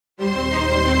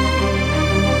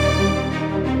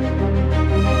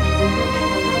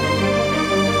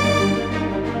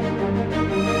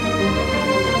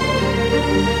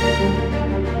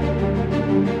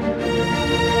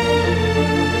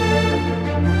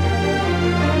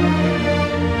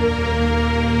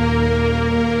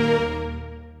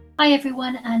Hi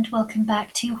everyone and welcome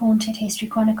back to Haunted History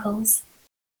Chronicles.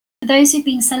 For those who've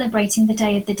been celebrating the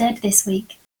Day of the Dead this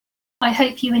week, I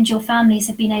hope you and your families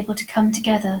have been able to come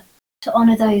together to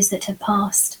honour those that have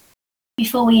passed.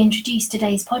 Before we introduce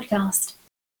today's podcast,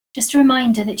 just a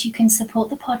reminder that you can support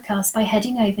the podcast by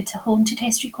heading over to Haunted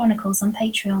History Chronicles on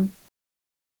Patreon.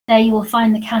 There you will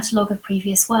find the catalogue of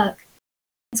previous work,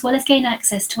 as well as gain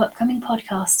access to upcoming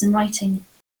podcasts and writing.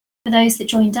 For those that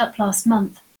joined up last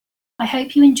month, I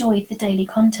hope you enjoyed the daily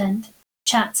content,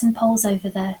 chats and polls over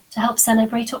there to help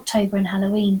celebrate October and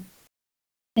Halloween.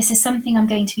 This is something I'm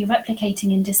going to be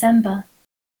replicating in December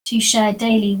to share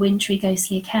daily wintry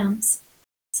ghostly accounts.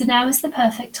 So now is the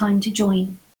perfect time to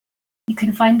join. You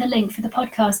can find the link for the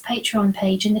podcast Patreon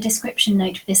page in the description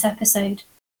note for this episode,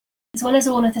 as well as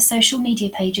all of the social media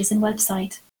pages and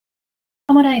website.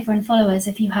 Come on over and follow us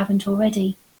if you haven't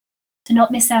already, to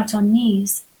not miss out on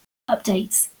news,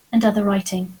 updates, and other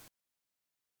writing.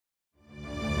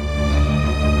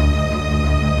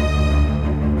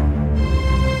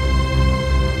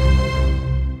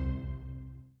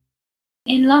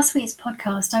 In last week's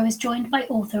podcast, I was joined by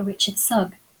author Richard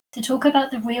Sugg to talk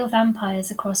about the real vampires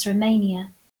across Romania,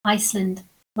 Iceland,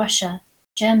 Russia,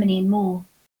 Germany, and more.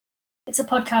 It's a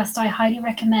podcast I highly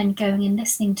recommend going and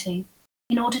listening to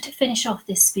in order to finish off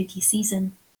this spooky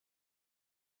season.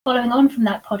 Following on from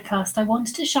that podcast, I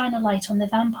wanted to shine a light on the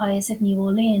vampires of New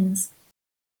Orleans,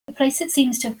 a place that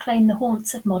seems to have claimed the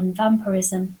haunts of modern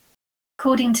vampirism.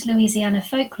 According to Louisiana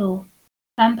folklore,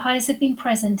 vampires have been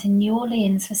present in New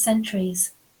Orleans for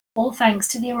centuries, all thanks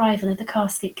to the arrival of the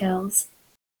Casket Girls.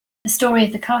 The story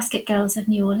of the Casket Girls of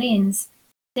New Orleans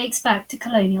dates back to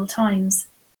colonial times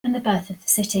and the birth of the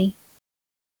city.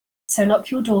 So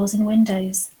lock your doors and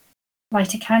windows,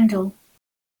 light a candle,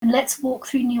 and let's walk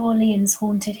through New Orleans'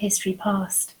 haunted history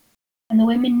past, and the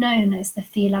women known as the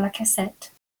Filles à la Cassette.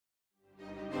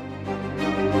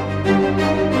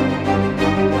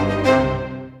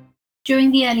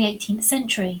 During the early 18th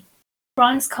century,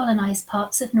 France colonized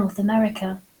parts of North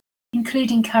America,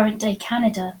 including current-day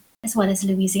Canada, as well as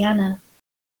Louisiana.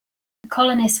 The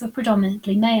colonists were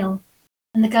predominantly male,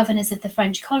 and the governors of the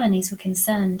French colonies were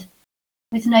concerned.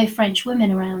 With no French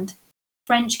women around,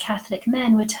 French Catholic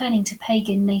men were turning to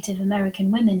pagan Native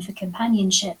American women for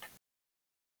companionship.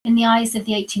 In the eyes of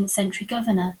the 18th century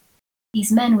governor,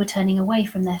 these men were turning away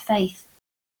from their faith.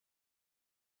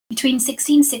 Between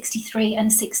 1663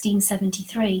 and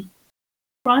 1673,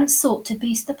 France sought to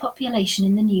boost the population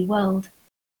in the New World.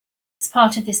 As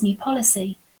part of this new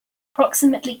policy,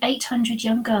 approximately 800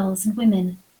 young girls and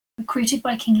women, recruited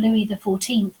by King Louis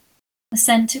XIV, were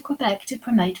sent to Quebec to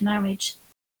promote marriage.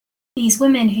 These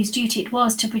women, whose duty it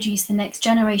was to produce the next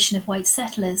generation of white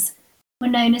settlers, were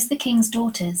known as the King's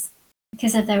Daughters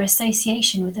because of their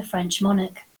association with the French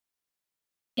monarch.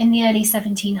 In the early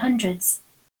 1700s,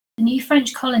 the new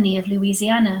French colony of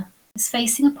Louisiana was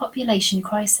facing a population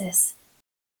crisis.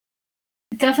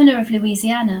 The governor of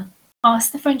Louisiana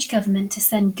asked the French government to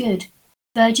send good,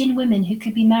 virgin women who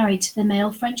could be married to the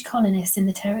male French colonists in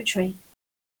the territory.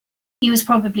 He was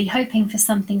probably hoping for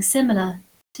something similar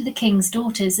to the King's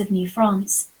Daughters of New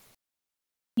France.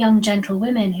 Young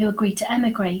gentlewomen who agreed to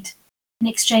emigrate in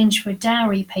exchange for a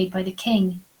dowry paid by the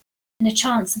king and a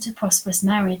chance at a prosperous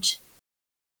marriage.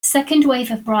 A second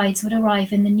wave of brides would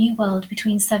arrive in the New World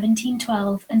between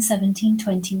 1712 and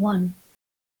 1721.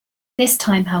 This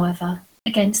time, however,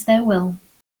 against their will.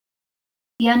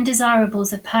 The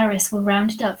undesirables of Paris were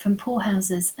rounded up from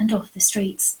poorhouses and off the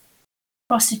streets.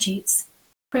 Prostitutes,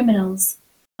 criminals,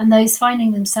 and those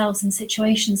finding themselves in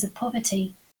situations of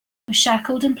poverty were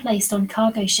shackled and placed on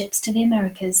cargo ships to the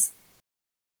Americas.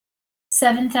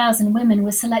 7,000 women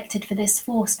were selected for this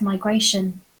forced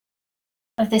migration.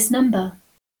 Of this number,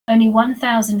 only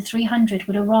 1,300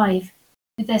 would arrive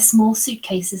with their small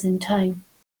suitcases in tow.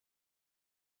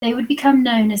 They would become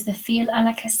known as the Filles à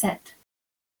la Cassette,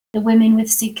 the women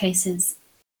with suitcases,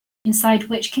 inside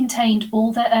which contained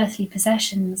all their earthly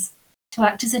possessions to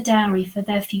act as a dowry for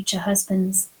their future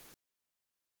husbands.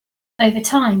 Over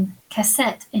time,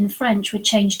 cassette in French would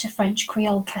change to French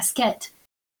Creole casquette,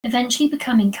 eventually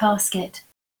becoming casket.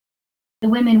 The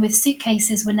women with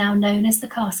suitcases were now known as the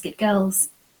Casket Girls.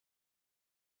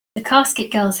 The Casket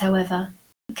Girls, however,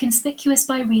 were conspicuous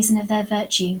by reason of their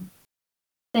virtue.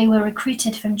 They were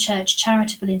recruited from church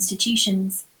charitable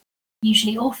institutions,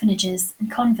 usually orphanages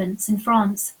and convents in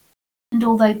France, and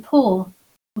although poor,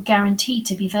 were guaranteed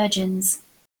to be virgins.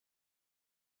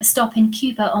 A stop in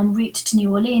Cuba en route to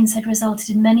New Orleans had resulted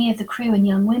in many of the crew and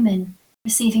young women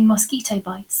receiving mosquito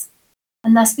bites,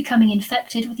 and thus becoming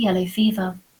infected with yellow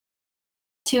fever.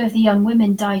 2 of the young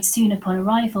women died soon upon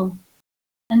arrival,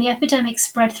 and the epidemic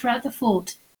spread throughout the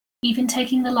fort even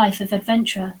taking the life of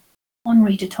adventurer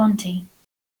Henri de Tonti.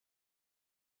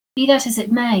 Be that as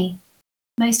it may,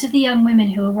 most of the young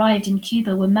women who arrived in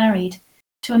Cuba were married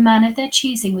to a man of their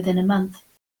choosing within a month.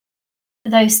 For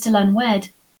those still unwed,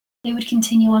 they would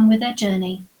continue on with their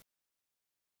journey.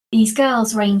 These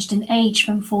girls ranged in age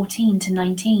from 14 to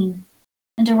 19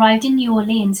 and arrived in New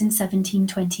Orleans in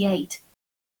 1728,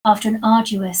 after an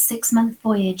arduous 6-month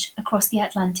voyage across the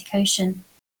Atlantic Ocean.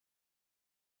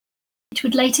 It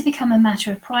would later become a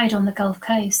matter of pride on the Gulf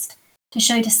Coast to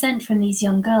show descent from these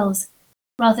young girls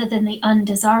rather than the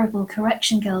undesirable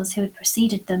correction girls who had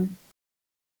preceded them.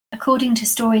 According to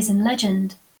stories and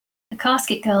legend, the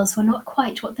casket girls were not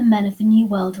quite what the men of the New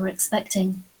World were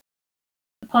expecting.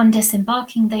 Upon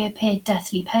disembarking, they appeared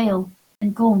deathly pale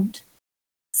and gaunt,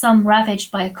 some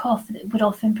ravaged by a cough that would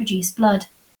often produce blood.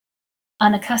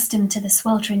 Unaccustomed to the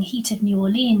sweltering heat of New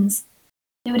Orleans,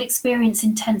 they would experience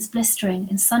intense blistering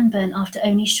and sunburn after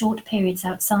only short periods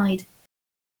outside.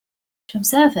 To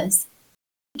observers,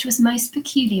 it was most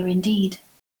peculiar indeed.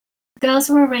 The girls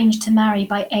were arranged to marry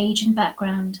by age and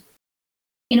background.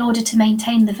 In order to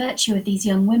maintain the virtue of these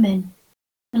young women,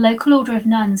 the local order of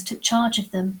nuns took charge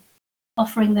of them,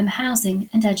 offering them housing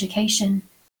and education.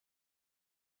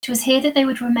 It was here that they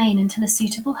would remain until a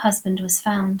suitable husband was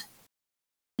found.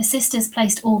 The sisters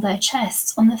placed all their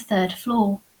chests on the 3rd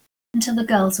floor until the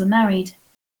girls were married.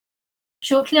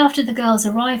 Shortly after the girls'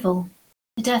 arrival,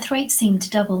 the death rate seemed to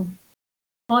double.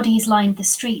 Bodies lined the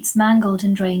streets, mangled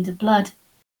and drained of blood.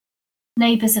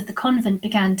 Neighbours of the convent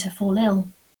began to fall ill.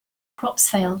 Crops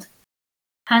failed.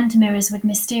 Hand mirrors would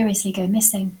mysteriously go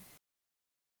missing.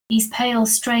 These pale,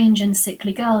 strange and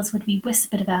sickly girls would be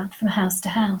whispered about from house to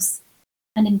house,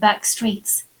 and in back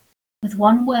streets, with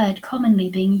one word commonly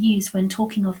being used when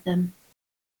talking of them: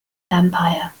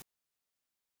 vampire.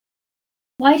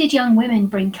 Why did young women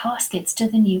bring caskets to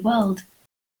the New World?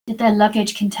 Did their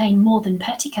luggage contain more than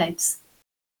petticoats?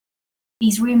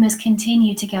 These rumours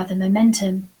continued to gather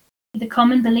momentum, with the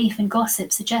common belief and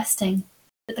gossip suggesting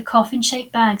that the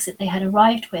coffin-shaped bags that they had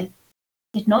arrived with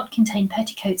did not contain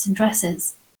petticoats and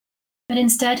dresses, but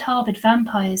instead harboured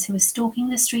vampires who were stalking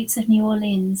the streets of New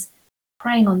Orleans,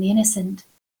 preying on the innocent,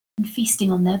 and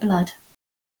feasting on their blood.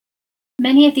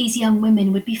 Many of these young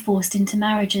women would be forced into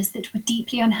marriages that were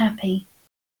deeply unhappy,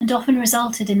 and often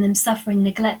resulted in them suffering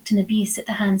neglect and abuse at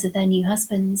the hands of their new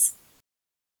husbands.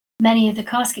 Many of the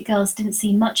casket girls didn't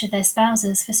see much of their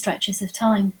spouses for stretches of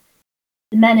time.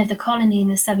 The men of the colony in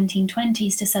the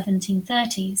 1720s to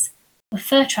 1730s were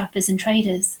fur trappers and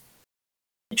traders.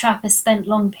 The trappers spent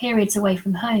long periods away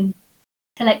from home,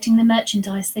 collecting the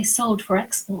merchandise they sold for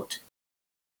export.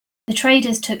 The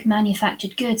traders took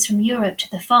manufactured goods from Europe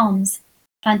to the farms,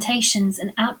 plantations,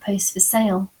 and outposts for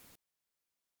sale.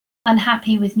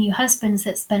 Unhappy with new husbands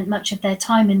that spent much of their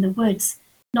time in the woods,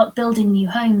 not building new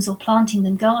homes or planting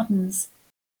them gardens,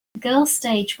 the girls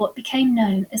staged what became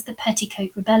known as the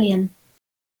Petticoat Rebellion.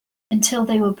 Until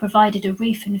they were provided a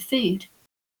roof and food,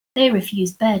 they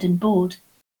refused bed and board.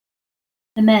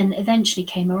 The men eventually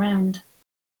came around.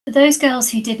 For those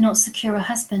girls who did not secure a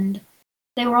husband,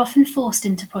 they were often forced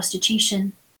into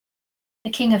prostitution.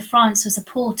 The King of France was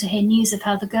appalled to hear news of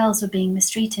how the girls were being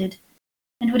mistreated,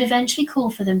 and would eventually call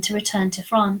for them to return to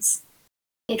France.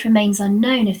 It remains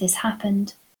unknown if this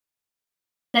happened.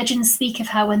 Legends speak of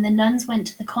how when the nuns went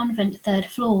to the convent 3rd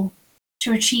floor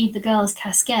to retrieve the girls'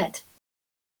 casket,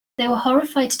 they were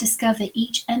horrified to discover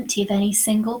each empty of any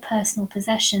single personal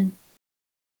possession.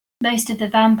 Most of the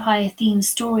vampire-themed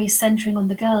stories centering on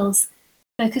the girls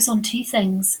focus on two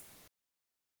things: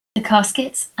 the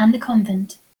caskets and the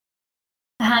convent.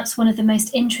 Perhaps one of the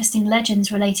most interesting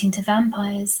legends relating to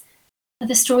vampires are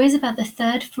the stories about the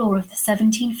 3rd floor of the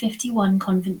 1751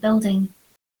 convent building.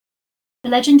 The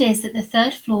legend is that the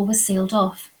 3rd floor was sealed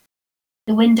off.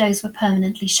 The windows were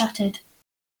permanently shuttered,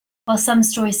 while some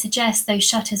stories suggest those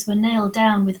shutters were nailed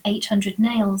down with 800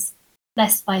 nails,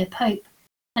 blessed by a pope,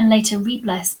 and later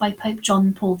re-blessed by Pope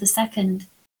John Paul II,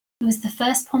 who was the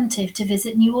first pontiff to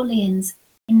visit New Orleans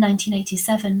in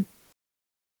 1987.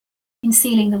 In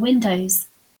sealing the windows,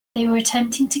 they were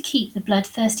attempting to keep the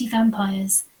bloodthirsty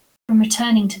vampires from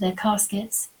returning to their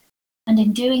caskets, and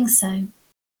in doing so,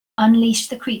 unleashed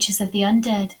the creatures of the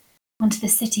undead onto the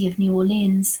city of New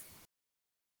Orleans.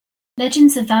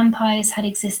 Legends of vampires had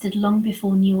existed long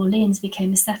before New Orleans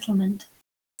became a settlement,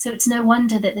 so it's no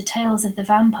wonder that the tales of the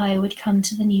vampire would come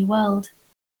to the New World.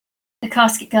 The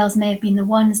casket girls may have been the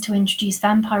ones to introduce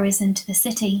vampirism to the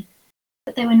city,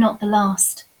 but they were not the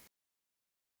last.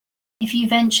 If you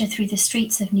venture through the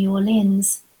streets of New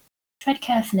Orleans, tread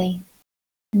carefully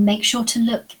and make sure to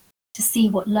look to see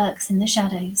what lurks in the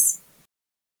shadows.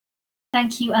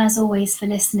 Thank you as always for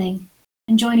listening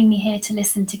and joining me here to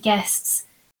listen to guests,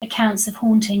 accounts of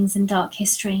hauntings and dark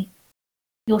history.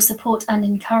 Your support and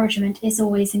encouragement is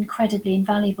always incredibly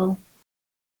invaluable.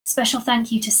 Special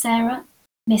thank you to Sarah,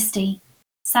 Misty,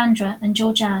 Sandra and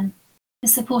Georgianne for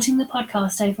supporting the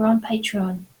podcast over on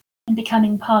Patreon and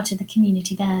becoming part of the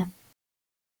community there.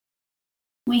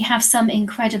 We have some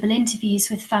incredible interviews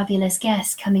with fabulous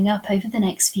guests coming up over the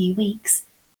next few weeks,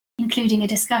 including a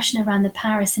discussion around the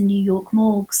Paris and New York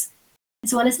morgues,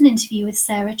 as well as an interview with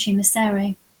Sarah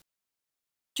Chumacero.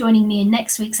 Joining me in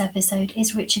next week's episode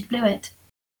is Richard Blewett,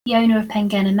 the owner of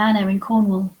Pengenna Manor in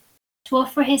Cornwall, to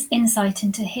offer his insight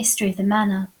into the history of the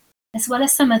manor, as well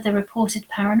as some of the reported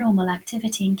paranormal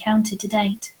activity encountered to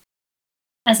date.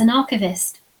 As an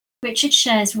archivist, Richard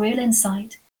shares real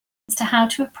insight as to how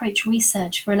to approach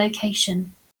research for a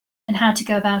location and how to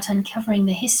go about uncovering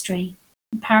the history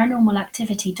and paranormal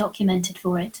activity documented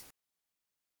for it.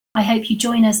 I hope you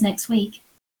join us next week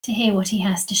to hear what he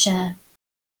has to share.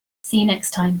 See you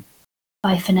next time.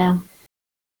 Bye for now.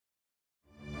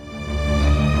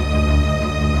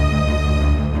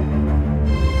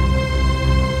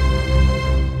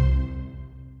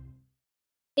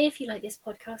 If you like this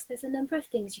podcast, there's a number of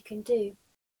things you can do.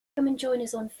 Come and join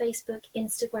us on Facebook,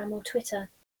 Instagram or Twitter.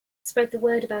 Spread the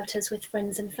word about us with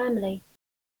friends and family.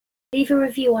 Leave a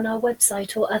review on our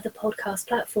website or other podcast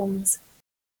platforms.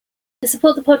 To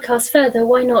support the podcast further,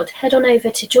 why not head on over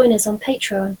to join us on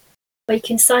Patreon, where you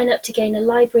can sign up to gain a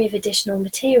library of additional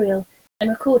material and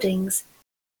recordings,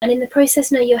 and in the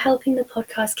process know you're helping the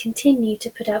podcast continue to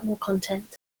put out more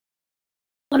content.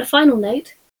 On a final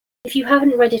note, if you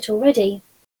haven't read it already,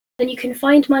 then you can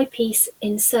find my piece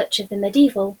In Search of the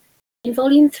Medieval in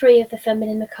Volume 3 of The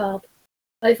Feminine Macabre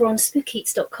over on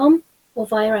spookeats.com or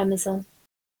via Amazon.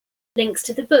 Links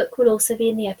to the book will also be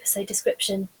in the episode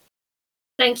description.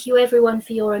 Thank you everyone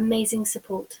for your amazing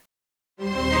support.